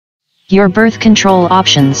Your birth control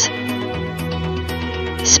options.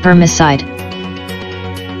 Spermicide.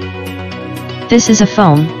 This is a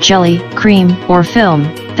foam, jelly, cream, or film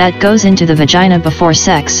that goes into the vagina before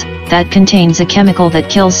sex that contains a chemical that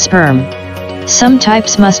kills sperm. Some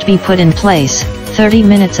types must be put in place 30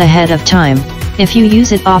 minutes ahead of time. If you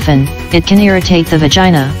use it often, it can irritate the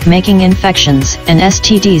vagina, making infections and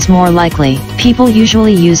STDs more likely. People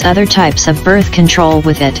usually use other types of birth control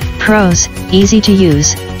with it. Pros: easy to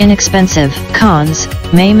use, inexpensive. Cons: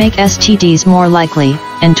 may make STDs more likely,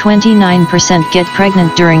 and 29% get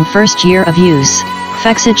pregnant during first year of use.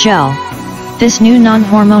 Phexxi Gel. This new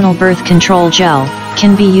non-hormonal birth control gel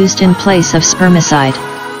can be used in place of spermicide.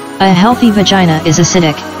 A healthy vagina is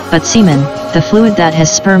acidic, but semen, the fluid that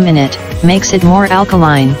has sperm in it, makes it more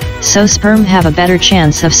alkaline, so sperm have a better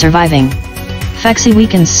chance of surviving. Phexxi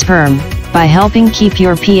weakens sperm by helping keep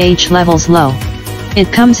your pH levels low.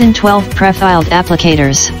 It comes in 12 prefilled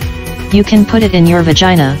applicators. You can put it in your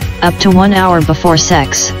vagina up to 1 hour before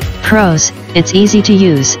sex. Pros: it's easy to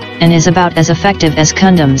use and is about as effective as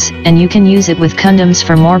condoms, and you can use it with condoms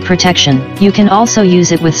for more protection. You can also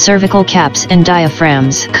use it with cervical caps and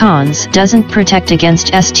diaphragms. Cons: doesn't protect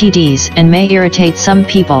against STDs and may irritate some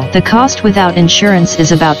people. The cost without insurance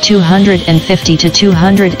is about $250 to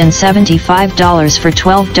 $275 for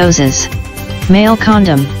 12 doses. Male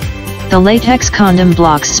condom. The latex condom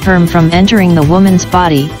blocks sperm from entering the woman's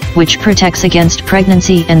body, which protects against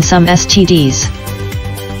pregnancy and some STDs.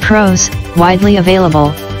 Pros: widely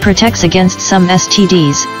available, protects against some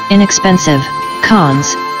STDs, inexpensive.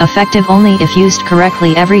 Cons: effective only if used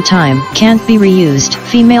correctly every time, can't be reused.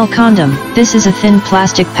 Female condom. This is a thin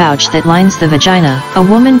plastic pouch that lines the vagina. A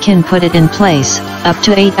woman can put it in place up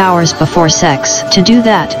to 8 hours before sex. To do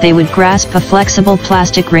that, they would grasp a flexible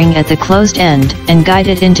plastic ring at the closed end and guide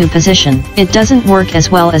it into position. It doesn't work as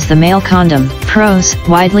well as the male condom. Pros: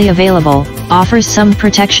 widely available, offers some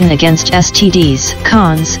protection against STDs.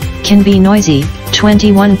 Cons: can be noisy,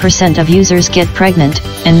 21% of users get pregnant,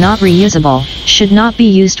 and not reusable. Should not be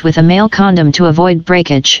used with a male condom to avoid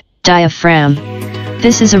breakage. Diaphragm.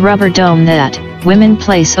 This is a rubber dome that women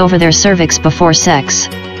place over their cervix before sex.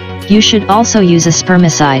 You should also use a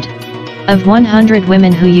spermicide. Of 100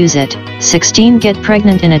 women who use it, 16 get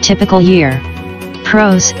pregnant in a typical year.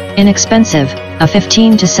 Pros: inexpensive, a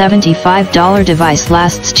 $15 to $75 device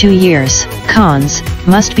lasts 2 years. Cons: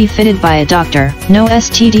 must be fitted by a doctor. No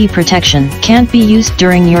STD protection. Can't be used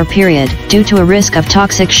during your period, due to a risk of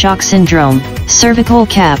toxic shock syndrome. Cervical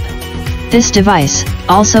cap. This device,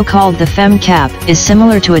 also called the fem cap, is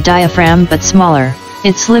similar to a diaphragm but smaller.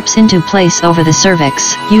 It slips into place over the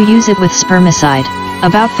cervix. You use it with spermicide.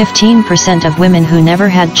 About 15% of women who never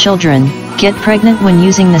had children get pregnant when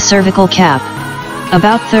using the cervical cap.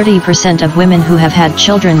 About 30% of women who have had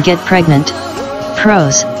children get pregnant.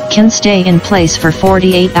 Pros: can stay in place for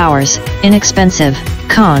 48 hours, inexpensive.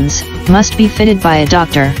 Cons: must be fitted by a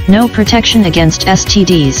doctor. No protection against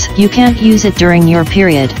STDs. You can't use it during your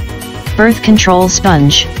period. Birth control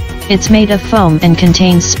sponge. It's made of foam and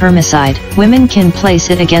contains spermicide. Women can place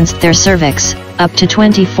it against their cervix up to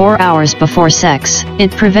 24 hours before sex.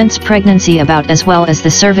 It prevents pregnancy about as well as the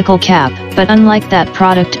cervical cap, but unlike that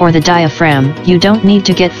product or the diaphragm, you don't need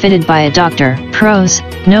to get fitted by a doctor. Pros: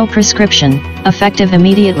 no prescription, effective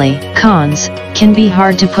immediately. Cons: can be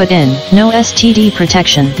hard to put in. No STD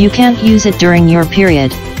protection. You can't use it during your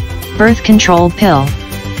period. Birth control pill.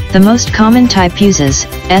 The most common type uses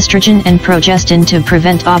estrogen and progestin to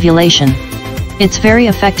prevent ovulation. It's very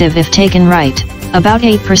effective if taken right. About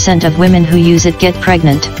 8% of women who use it get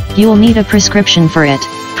pregnant. You'll need a prescription for it.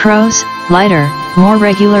 Pros: lighter, more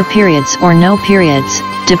regular periods or no periods,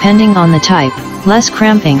 depending on the type. Less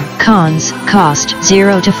cramping. Cons: cost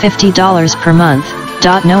 $0 to $50 per month.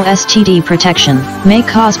 No STD protection. May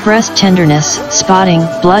cause breast tenderness, spotting,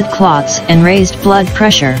 blood clots, and raised blood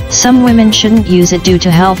pressure. Some women shouldn't use it due to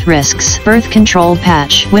health risks. Birth control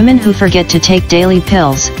patch. Women who forget to take daily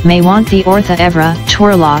pills may want the Ortho Evra,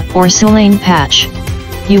 Twirla, or Sulane patch.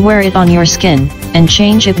 You wear it on your skin, and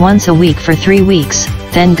change it once a week for 3 weeks,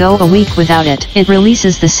 then go a week without it. It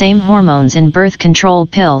releases the same hormones in birth control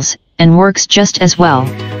pills, and works just as well.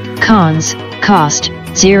 Cons: cost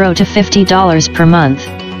 $0 to $50 per month.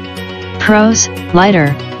 Pros: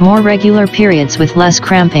 lighter, more regular periods with less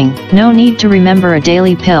cramping. No need to remember a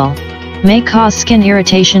daily pill. May cause skin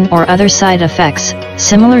irritation or other side effects,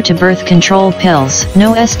 similar to birth control pills.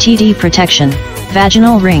 No STD protection.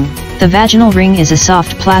 Vaginal ring. The vaginal ring is a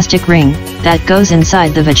soft plastic ring that goes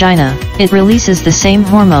inside the vagina. It releases the same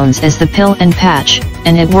hormones as the pill and patch,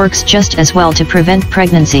 and it works just as well to prevent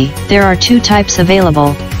pregnancy. There are two types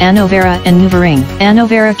available, Anovera and NuvaRing.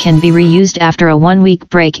 Anovera can be reused after a 1-week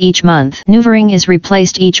break each month. NuvaRing is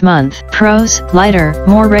replaced each month. Pros: lighter,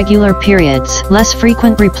 more regular periods, less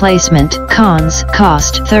frequent replacement. Cons: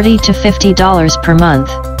 cost $30 to $50 per month.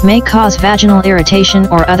 May cause vaginal irritation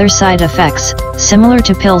or other side effects, similar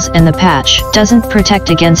to pills and the patch. Doesn't protect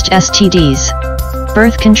against STDs.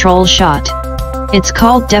 Birth control shot. It's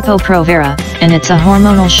called Depo-Provera, and it's a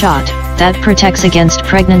hormonal shot that protects against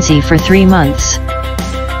pregnancy for 3 months.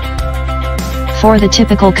 For the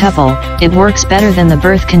typical couple, it works better than the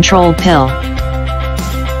birth control pill.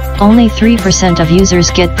 Only 3% of users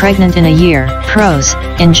get pregnant in a year. Pros: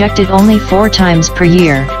 injected only 4 times per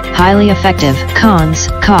year, highly effective. Cons: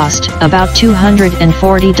 cost about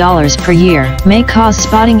 $240 per year. May cause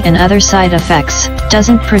spotting and other side effects.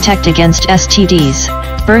 Doesn't protect against STDs.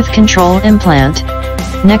 Birth control implant.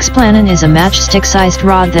 Nexplanon is a matchstick-sized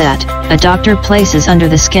rod that a doctor places under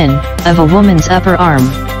the skin of a woman's upper arm.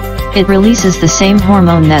 It releases the same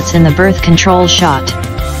hormone that's in the birth control shot.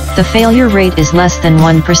 The failure rate is less than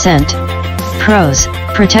 1%. Pros: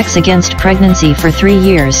 protects against pregnancy for 3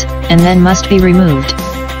 years, and then must be removed.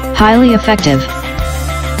 Highly effective.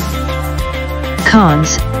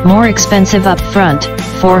 Cons: more expensive up front,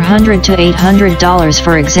 $400 to $800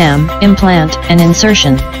 for exam, implant, and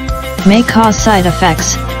insertion. May cause side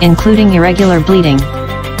effects, including irregular bleeding.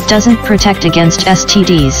 Doesn't protect against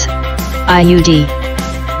STDs. IUD.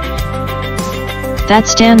 That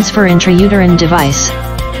stands for intrauterine device.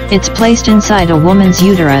 It's placed inside a woman's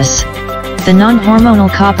uterus. The non-hormonal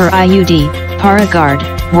copper IUD, Paragard,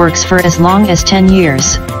 works for as long as 10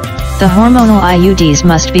 years. The hormonal IUDs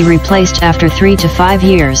must be replaced after 3 to 5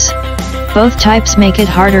 years. Both types make it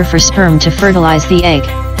harder for sperm to fertilize the egg.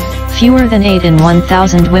 Fewer than 8 in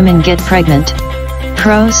 1,000 women get pregnant.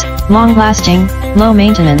 Pros: long-lasting, low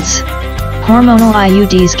maintenance. Hormonal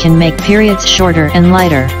IUDs can make periods shorter and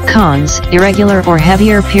lighter. Cons: irregular or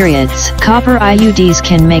heavier periods. Copper IUDs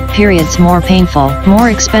can make periods more painful. More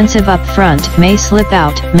expensive up front. May slip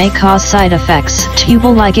out. May cause side effects.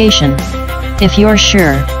 Tubal ligation. If you're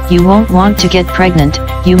sure you won't want to get pregnant,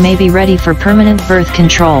 you may be ready for permanent birth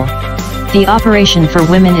control. The operation for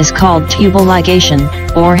women is called tubal ligation,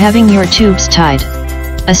 or having your tubes tied.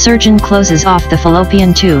 A surgeon closes off the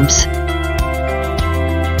fallopian tubes.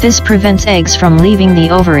 This prevents eggs from leaving the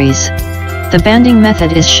ovaries. The banding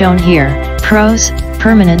method is shown here. Pros: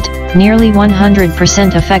 permanent, nearly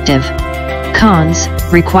 100% effective. Cons: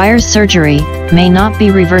 requires surgery, may not be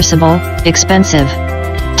reversible, expensive.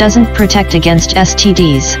 Doesn't protect against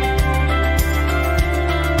STDs.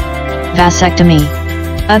 Vasectomy.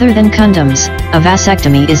 Other than condoms, a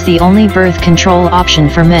vasectomy is the only birth control option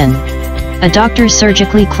for men. A doctor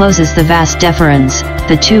surgically closes the vas deferens,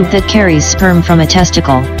 the tube that carries sperm from a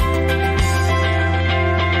testicle.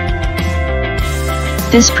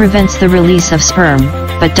 This prevents the release of sperm,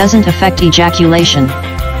 but doesn't affect ejaculation.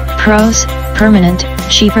 Pros: permanent,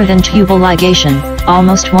 cheaper than tubal ligation,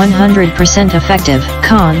 almost 100% effective.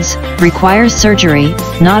 Cons: requires surgery,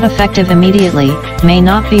 not effective immediately, may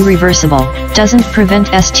not be reversible, doesn't prevent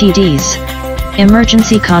STDs.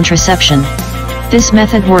 Emergency contraception. This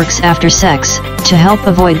method works after sex, to help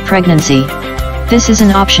avoid pregnancy. This is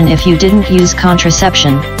an option if you didn't use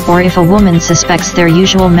contraception, or if a woman suspects their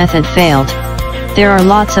usual method failed. There are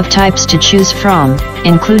lots of types to choose from,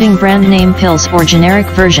 including brand name pills or generic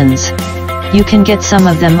versions. You can get some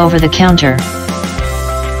of them over the counter.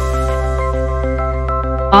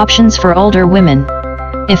 Options for older women.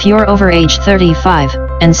 If you're over age 35,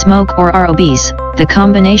 and smoke or are obese, the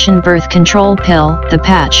combination birth control pill, the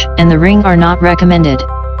patch, and the ring are not recommended.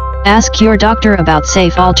 Ask your doctor about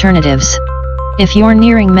safe alternatives. If you're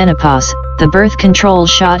nearing menopause, the birth control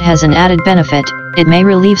shot has an added benefit: it may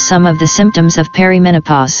relieve some of the symptoms of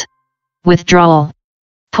perimenopause. Withdrawal.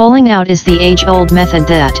 Pulling out is the age-old method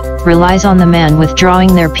that relies on the man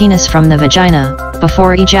withdrawing their penis from the vagina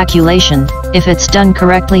before ejaculation. If it's done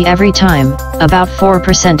correctly every time, about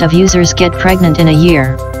 4% of users get pregnant in a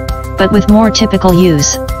year. But with more typical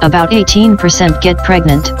use, about 18% get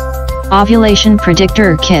pregnant. Ovulation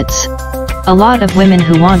predictor kits. A lot of women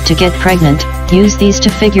who want to get pregnant use these to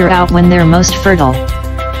figure out when they're most fertile.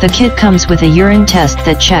 The kit comes with a urine test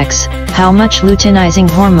that checks how much luteinizing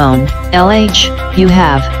hormone, LH, you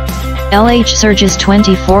have. LH surges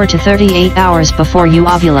 24 to 38 hours before you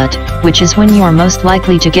ovulate, which is when you're most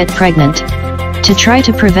likely to get pregnant. To try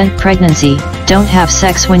to prevent pregnancy, don't have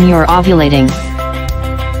sex when you're ovulating.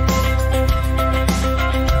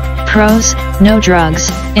 Pros: No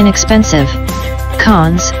drugs, inexpensive.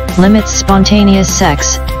 Cons, limits spontaneous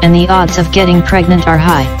sex, and the odds of getting pregnant are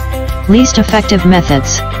high. Least effective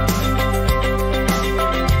methods.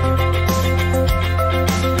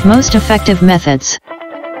 Most effective methods.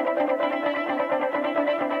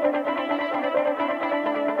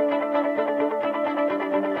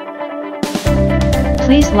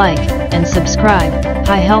 Please like and subscribe.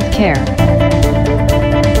 High Health Care.